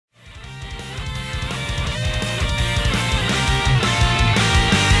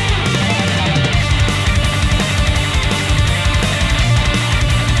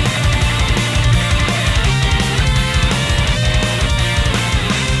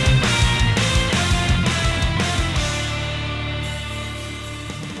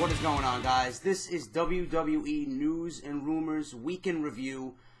on, guys? This is WWE News and Rumors Week in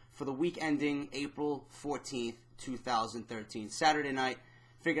Review for the week ending April 14th, 2013. Saturday night.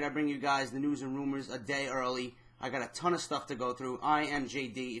 Figured I'd bring you guys the news and rumors a day early. I got a ton of stuff to go through. I am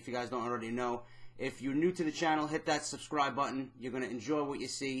JD, if you guys don't already know. If you're new to the channel, hit that subscribe button. You're going to enjoy what you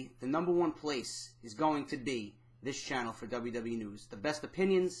see. The #1 place is going to be this channel for WWE News. The best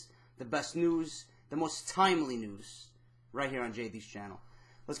opinions, the best news, the most timely news, right here on JD's channel.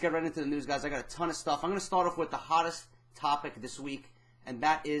 Let's get right into the news, guys. I got a ton of stuff. I'm going to start off with the hottest topic this week, and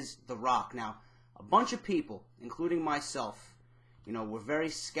that is The Rock. Now, a bunch of people, including myself, were very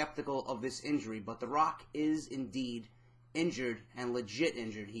skeptical of this injury, but The Rock is indeed injured and legit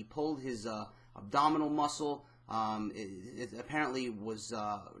injured. He pulled his abdominal muscle. It apparently was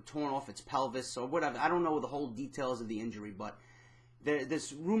torn off its pelvis or whatever. I don't know the whole details of the injury, but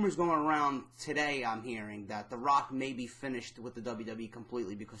there's rumors going around today, I'm hearing, that The Rock may be finished with the WWE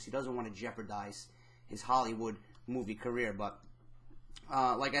completely because he doesn't want to jeopardize his Hollywood movie career. But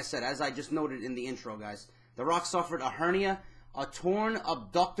like I said, as I just noted in the intro, guys, The Rock suffered a hernia, a torn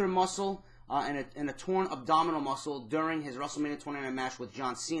abductor muscle, and a torn abdominal muscle during his WrestleMania 29 match with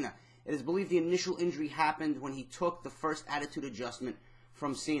John Cena. It is believed the initial injury happened when he took the first attitude adjustment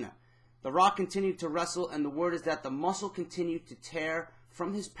from Cena. The Rock continued to wrestle, and the word is that the muscle continued to tear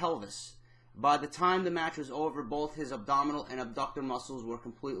from his pelvis. By the time the match was over, both his abdominal and abductor muscles were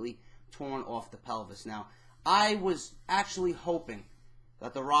completely torn off the pelvis. Now, I was actually hoping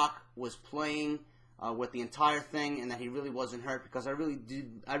that The Rock was playing with the entire thing and that he really wasn't hurt, because I really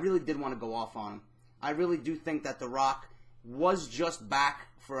did want to go off on him. I really do think that The Rock was just back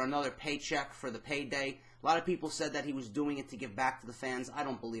for another paycheck for the payday. A lot of people said that he was doing it to give back to the fans. I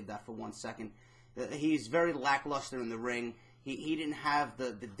don't believe that for 1 second. He's very lackluster in the ring. He didn't have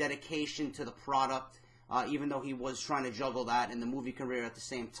the dedication to the product, even though he was trying to juggle that and the movie career at the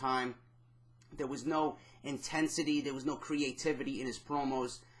same time. There was no intensity. There was no creativity in his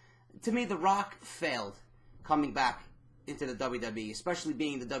promos. To me, The Rock failed coming back into the WWE, especially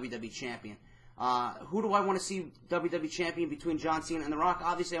being the WWE champion. Who do I want to see WWE champion between John Cena and The Rock?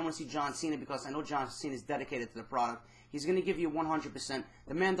 Obviously, I want to see John Cena because I know John Cena is dedicated to the product. He's going to give you 100%.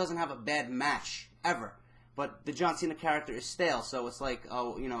 The man doesn't have a bad match, ever. But the John Cena character is stale, so it's like,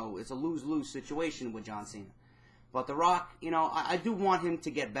 it's a lose-lose situation with John Cena. But The Rock, I do want him to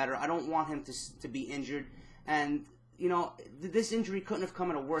get better. I don't want him to be injured. And, this injury couldn't have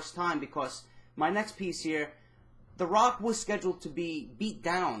come at a worse time, because my next piece here, The Rock was scheduled to be beat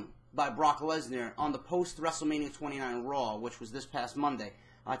down by Brock Lesnar on the post-WrestleMania 29 Raw, which was this past Monday,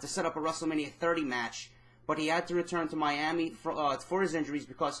 to set up a WrestleMania 30 match, but he had to return to Miami for his injuries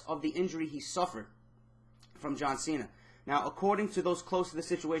because of the injury he suffered from John Cena. Now, according to those close to the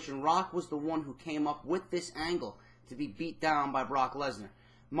situation, Rock was the one who came up with this angle to be beat down by Brock Lesnar.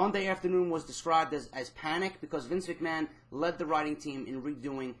 Monday afternoon was described as panic because Vince McMahon led the writing team in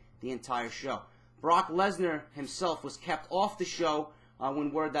redoing the entire show. Brock Lesnar himself was kept off the show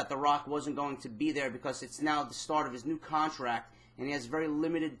when word that The Rock wasn't going to be there, because it's now the start of his new contract, and he has very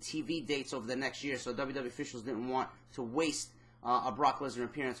limited TV dates over the next year, so WWE officials didn't want to waste a Brock Lesnar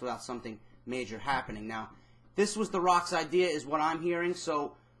appearance without something major happening. Now, this was The Rock's idea, is what I'm hearing,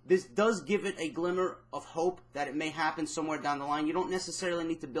 so this does give it a glimmer of hope that it may happen somewhere down the line. You don't necessarily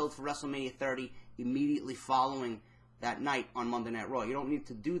need to build for WrestleMania 30 immediately following that night on Monday Night Raw. You don't need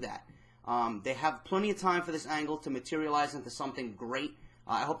to do that. They have plenty of time for this angle to materialize into something great.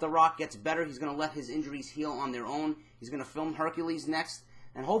 I hope The Rock gets better. He's going to let his injuries heal on their own. He's going to film Hercules next,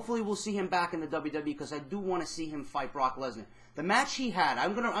 and hopefully we'll see him back in the WWE, because I do want to see him fight Brock Lesnar. The match he had,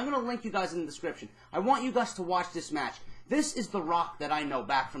 I'm gonna link you guys in the description. I want you guys to watch this match. This is The Rock that I know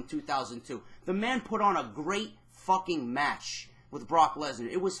back from 2002. The man put on a great fucking match with Brock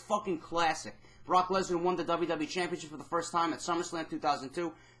Lesnar. It was fucking classic. Brock Lesnar won the WWE Championship for the first time at Summerslam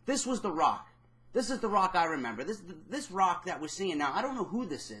 2002. This was The Rock. This is The Rock I remember. This Rock that we're seeing now, I don't know who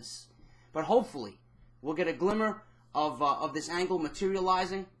this is, but hopefully we'll get a glimmer of this angle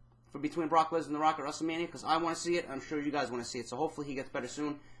materializing for between Brock Lesnar and The Rock at WrestleMania, because I want to see it. I'm sure you guys want to see it. So hopefully he gets better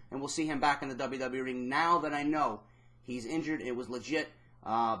soon, and we'll see him back in the WWE ring. Now that I know he's injured, it was legit,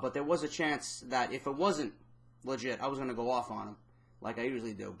 but there was a chance that if it wasn't legit, I was going to go off on him like I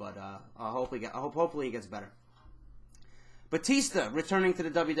usually do. But hopefully he gets better. Batista returning to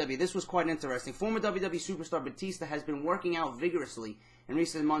the WWE. This was quite interesting. Former WWE superstar Batista has been working out vigorously in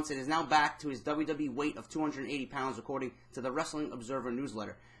recent months and is now back to his WWE weight of 280 pounds, according to the Wrestling Observer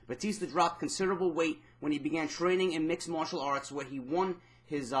newsletter. Batista dropped considerable weight when he began training in mixed martial arts, where he won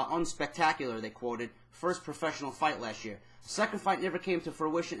his unspectacular, they quoted, first professional fight last year. The second fight never came to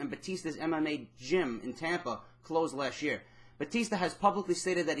fruition, and Batista's MMA gym in Tampa closed last year. Batista has publicly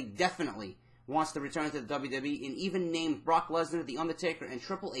stated that he definitely wants to return to the WWE and even named Brock Lesnar, The Undertaker, and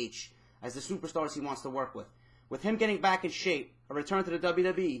Triple H as the superstars he wants to work with. With him getting back in shape, a return to the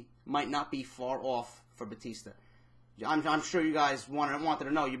WWE might not be far off for Batista. I'm sure you guys wanted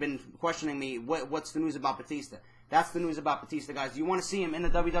to know. You've been questioning me. What's the news about Batista? That's the news about Batista, guys. Do you want to see him in the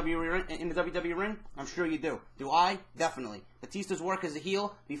WWE ring? I'm sure you do. Do I? Definitely. Batista's work as a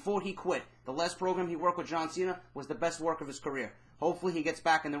heel before he quit. The last program he worked with John Cena was the best work of his career. Hopefully he gets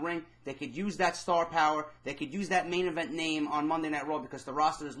back in the ring. They could use that star power. They could use that main event name on Monday Night Raw because the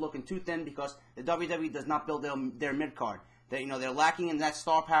roster is looking too thin because the WWE does not build their mid-card. They're lacking in that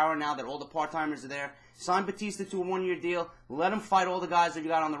star power now that all the part-timers are there. Sign Batista to a one-year deal. Let him fight all the guys that you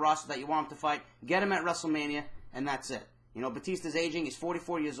got on the roster that you want him to fight. Get him at Wrestlemania, and that's it. Batista's aging. He's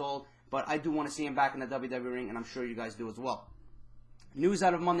 44 years old, but I do want to see him back in the WWE ring, and I'm sure you guys do as well. News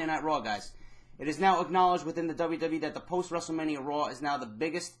out of Monday Night Raw, guys. It is now acknowledged within the WWE that the post-WrestleMania Raw is now the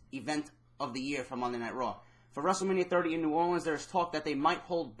biggest event of the year for Monday Night Raw. For WrestleMania 30 in New Orleans, there is talk that they might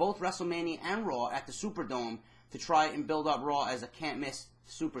hold both WrestleMania and Raw at the Superdome to try and build up Raw as a can't-miss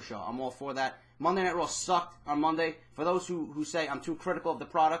super show. I'm all for that. Monday Night Raw sucked on Monday. For those who say I'm too critical of the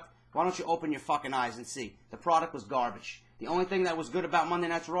product, why don't you open your fucking eyes and see? The product was garbage. The only thing that was good about Monday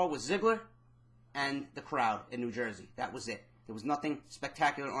Night Raw was Ziggler and the crowd in New Jersey. That was it. There was nothing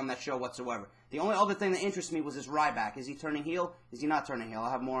spectacular on that show whatsoever. The only other thing that interests me was this Ryback. Is he turning heel? Is he not turning heel?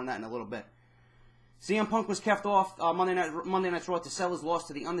 I'll have more on that in a little bit. CM Punk was kept off Monday Night Raw to sell his loss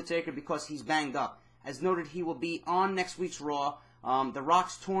to The Undertaker because he's banged up. As noted, he will be on next week's Raw. The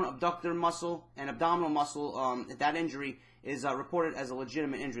Rock's torn abductor muscle and abdominal muscle, that injury is reported as a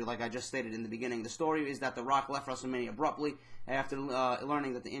legitimate injury, like I just stated in the beginning. The story is that The Rock left WrestleMania abruptly after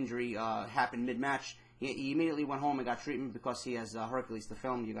learning that the injury happened mid-match. He immediately went home and got treatment because he has Hercules to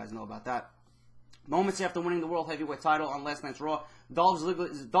film. You guys know about that. Moments after winning the World Heavyweight title on last night's Raw, Dolph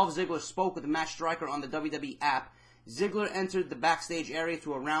Ziggler spoke with the match striker on the WWE app. Ziggler entered the backstage area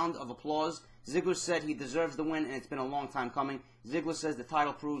to a round of applause. Ziggler said he deserves the win, and it's been a long time coming. Ziggler says the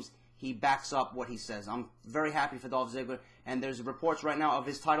title proves he backs up what he says. I'm very happy for Dolph Ziggler, and there's reports right now of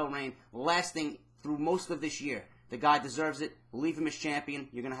his title reign lasting through most of this year. The guy deserves it. Leave him as champion.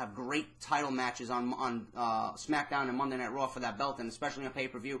 You're going to have great title matches on SmackDown and Monday Night Raw for that belt, and especially on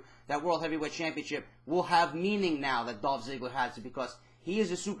pay-per-view. That World Heavyweight Championship will have meaning now that Dolph Ziggler has it because he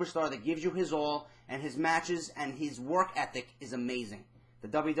is a superstar that gives you his all, and his matches and his work ethic is amazing. The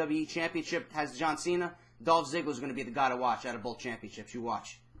WWE Championship has John Cena. Dolph Ziggler is going to be the guy to watch out of both championships. You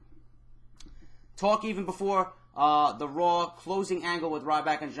watch. Talk even before the Raw closing angle with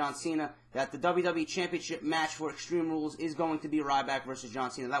Ryback and John Cena that the WWE Championship match for Extreme Rules is going to be Ryback versus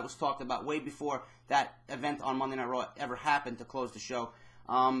John Cena. That was talked about way before that event on Monday Night Raw ever happened to close the show.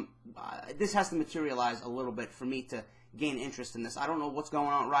 This has to materialize a little bit for me to gain interest in this. I don't know what's going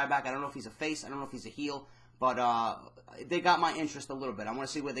on with Ryback. I don't know if he's a face. I don't know if he's a heel. But they got my interest a little bit. I want to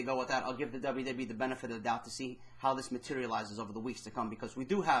see where they go with that. I'll give the WWE the benefit of the doubt to see how this materializes over the weeks to come because we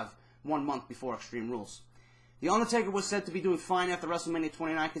do have 1 month before Extreme Rules. The Undertaker was said to be doing fine after WrestleMania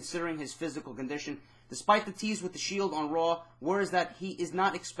 29 considering his physical condition. Despite the tease with the Shield on Raw, word is that he is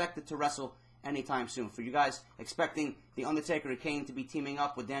not expected to wrestle anytime soon. For you guys expecting The Undertaker and Kane to be teaming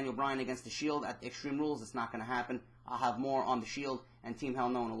up with Daniel Bryan against the Shield at Extreme Rules, it's not going to happen. I'll have more on the Shield and Team Hell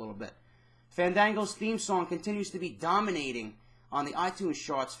No in a little bit. Fandango's theme song continues to be dominating on the iTunes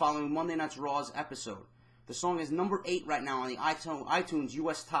charts following Monday Night's Raw's episode. The song is number 8 right now on the iTunes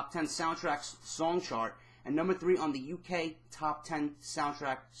US Top 10 Soundtracks Song Chart and number 3 on the UK Top 10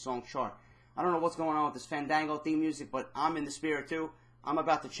 Soundtrack Song Chart. I don't know what's going on with this Fandango theme music, but I'm in the spirit too. I'm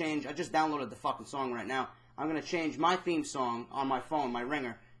about to change. I just downloaded the fucking song right now. I'm going to change my theme song on my phone, my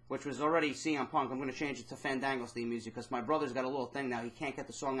ringer, which was already CM Punk. I'm going to change it to Fandango's theme music because my brother's got a little thing now. He can't get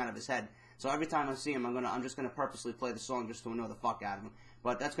the song out of his head. So every time I see him, I'm just going to purposely play the song just to annoy the fuck out of him.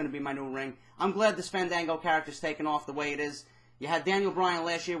 But that's going to be my new ring. I'm glad this Fandango character's taken off the way it is. You had Daniel Bryan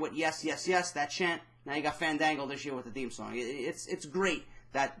last year with Yes, Yes, Yes, that chant. Now you got Fandango this year with the theme song. It's great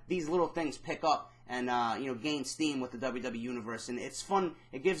that these little things pick up and gain steam with the WWE Universe. And it's fun.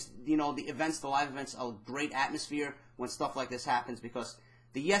 It gives the events, the live events, a great atmosphere when stuff like this happens because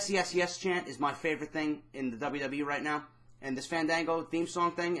the Yes, Yes, Yes chant is my favorite thing in the WWE right now. And this Fandango theme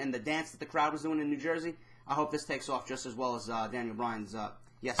song thing and the dance that the crowd was doing in New Jersey, I hope this takes off just as well as Daniel Bryan's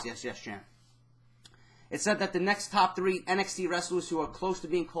Yes, Yes, Yes chant. It said that the next top 3 NXT wrestlers who are close to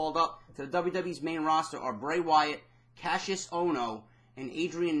being called up to the WWE's main roster are Bray Wyatt, Cassius Ohno, and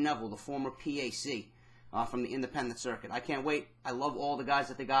Adrian Neville, the former PAC from the independent circuit. I can't wait. I love all the guys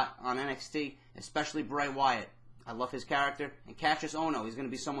that they got on NXT, especially Bray Wyatt. I love his character. And Cassius Ohno, he's going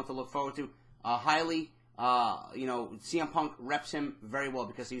to be someone to look forward to. Highly CM Punk reps him very well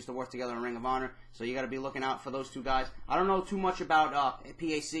because he used to work together in Ring of Honor. So you got to be looking out for those two guys. I don't know too much about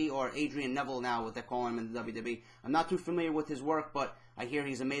PAC or Adrian Neville now, what they're calling him in the WWE. I'm not too familiar with his work, but I hear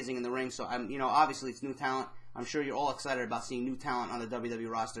he's amazing in the ring. So obviously it's new talent. I'm sure you're all excited about seeing new talent on the WWE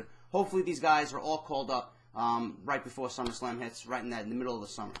roster. Hopefully these guys are all called up right before SummerSlam hits, right in the middle of the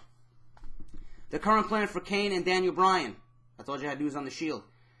summer. The current plan for Kane and Daniel Bryan. I told you I had news on the Shield.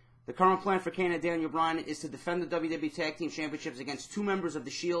 The current plan for Kane and Daniel Bryan is to defend the WWE Tag Team Championships against two members of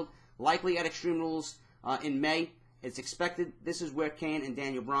the Shield, likely at Extreme Rules in May. It's expected this is where Kane and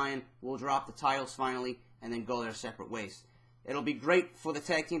Daniel Bryan will drop the titles finally and then go their separate ways. It'll be great for the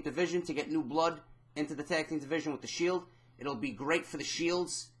Tag Team division to get new blood into the Tag Team division with the Shield. It'll be great for the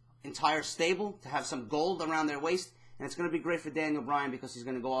Shield's entire stable to have some gold around their waist. And it's going to be great for Daniel Bryan because he's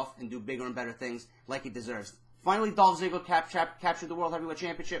going to go off and do bigger and better things like he deserves. Finally, Dolph Ziggler captured the World Heavyweight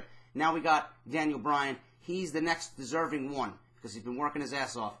Championship. Now we got Daniel Bryan. He's the next deserving one because he's been working his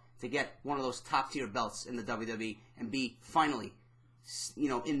ass off to get one of those top-tier belts in the WWE and be finally,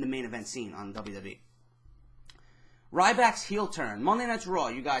 in the main event scene on WWE. Ryback's heel turn. Monday Night's Raw,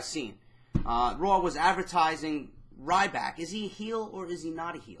 you guys seen. Raw was advertising Ryback. Is he a heel or is he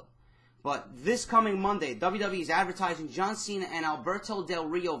not a heel? But this coming Monday, WWE is advertising John Cena and Alberto Del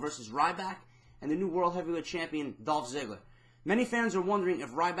Rio versus Ryback and the new World Heavyweight Champion, Dolph Ziggler. Many fans are wondering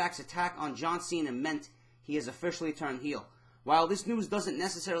if Ryback's attack on John Cena meant he has officially turned heel. While this news doesn't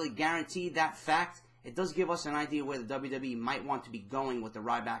necessarily guarantee that fact, it does give us an idea where the WWE might want to be going with the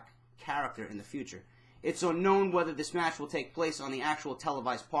Ryback character in the future. It's unknown whether this match will take place on the actual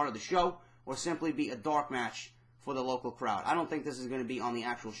televised part of the show or simply be a dark match for the local crowd. I don't think this is going to be on the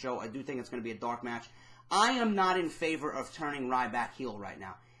actual show. I do think it's going to be a dark match. I am not in favor of turning Ryback heel right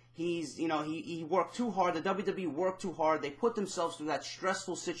now. He worked too hard. The WWE worked too hard. They put themselves through that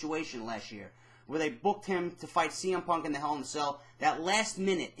stressful situation last year where they booked him to fight CM Punk in the Hell in a Cell. That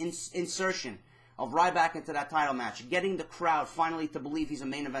last-minute insertion of Ryback into that title match, getting the crowd finally to believe he's a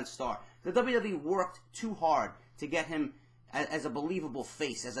main event star. The WWE worked too hard to get him as a believable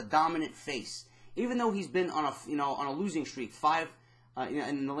face, as a dominant face. Even though he's been on a losing streak,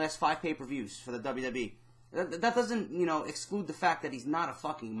 in the last 5 pay-per-views for the WWE, that doesn't exclude the fact that he's not a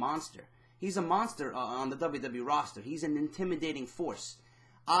fucking monster. He's a monster on the WWE roster. He's an intimidating force.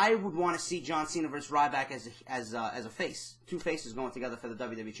 I would want to see John Cena versus Ryback as a face, 2 faces going together for the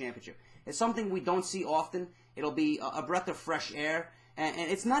WWE Championship. It's something we don't see often. It'll be a breath of fresh air, and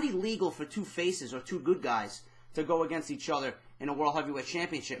it's not illegal for 2 faces or 2 good guys to go against each other in a World Heavyweight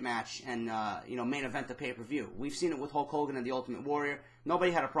Championship match and, main event the pay-per-view. We've seen it with Hulk Hogan and the Ultimate Warrior.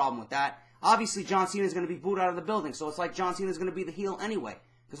 Nobody had a problem with that. Obviously, John Cena is going to be booed out of the building, so it's like John Cena is going to be the heel anyway,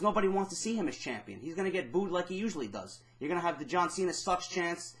 because nobody wants to see him as champion. He's going to get booed like he usually does. You're going to have the John Cena sucks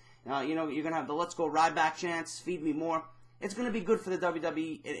chants. You're going to have the Let's Go Ryback chants, feed me more. It's going to be good for the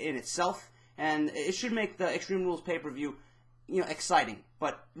WWE in itself, and it should make the Extreme Rules pay-per-view exciting,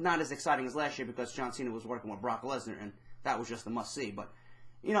 but not as exciting as last year because John Cena was working with Brock Lesnar, and that was just a must-see. But,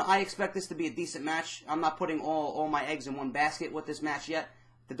 I expect this to be a decent match. I'm not putting all my eggs in one basket with this match yet.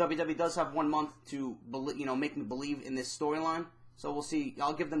 The WWE does have 1 month to, make me believe in this storyline. So we'll see.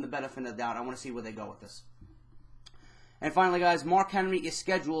 I'll give them the benefit of the doubt. I want to see where they go with this. And finally, guys, Mark Henry is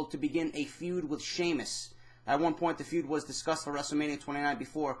scheduled to begin a feud with Sheamus. At one point, the feud was discussed for WrestleMania 29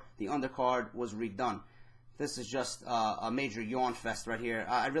 before the undercard was redone. This is just a major yawn fest right here.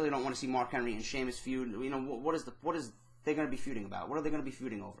 I really don't want to see Mark Henry and Sheamus feud. What is they going to be feuding about? What are they going to be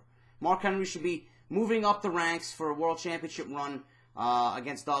feuding over? Mark Henry should be moving up the ranks for a World Championship run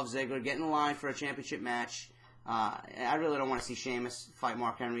against Dolph Ziggler, getting in line for a championship match. I really don't want to see Sheamus fight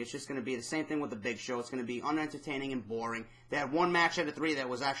Mark Henry. It's just going to be the same thing with the Big Show. It's going to be unentertaining and boring. They had 1 match out of 3 that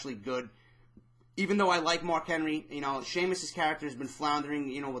was actually good. Even though I like Mark Henry, Sheamus' character has been floundering,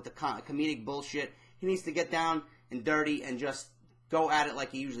 with the comedic bullshit. He needs to get down and dirty and just go at it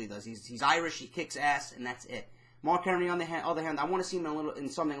like he usually does. He's Irish, he kicks ass, and that's it. Mark Henry, on the other hand, I want to see him in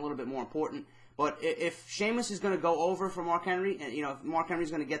something a little bit more important. But if Sheamus is going to go over for Mark Henry, and if Mark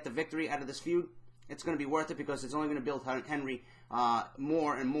Henry's going to get the victory out of this feud, it's going to be worth it because it's only going to build Henry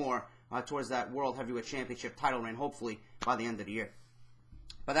more and more towards that World Heavyweight Championship title reign, hopefully, by the end of the year.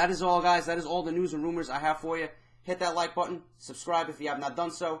 But that is all, guys. That is all the news and rumors I have for you. Hit that like button. Subscribe if you have not done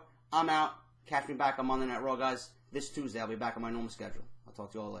so. I'm out. Catch me back on Monday Night Raw, guys. This Tuesday, I'll be back on my normal schedule. I'll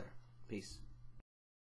talk to you all later. Peace.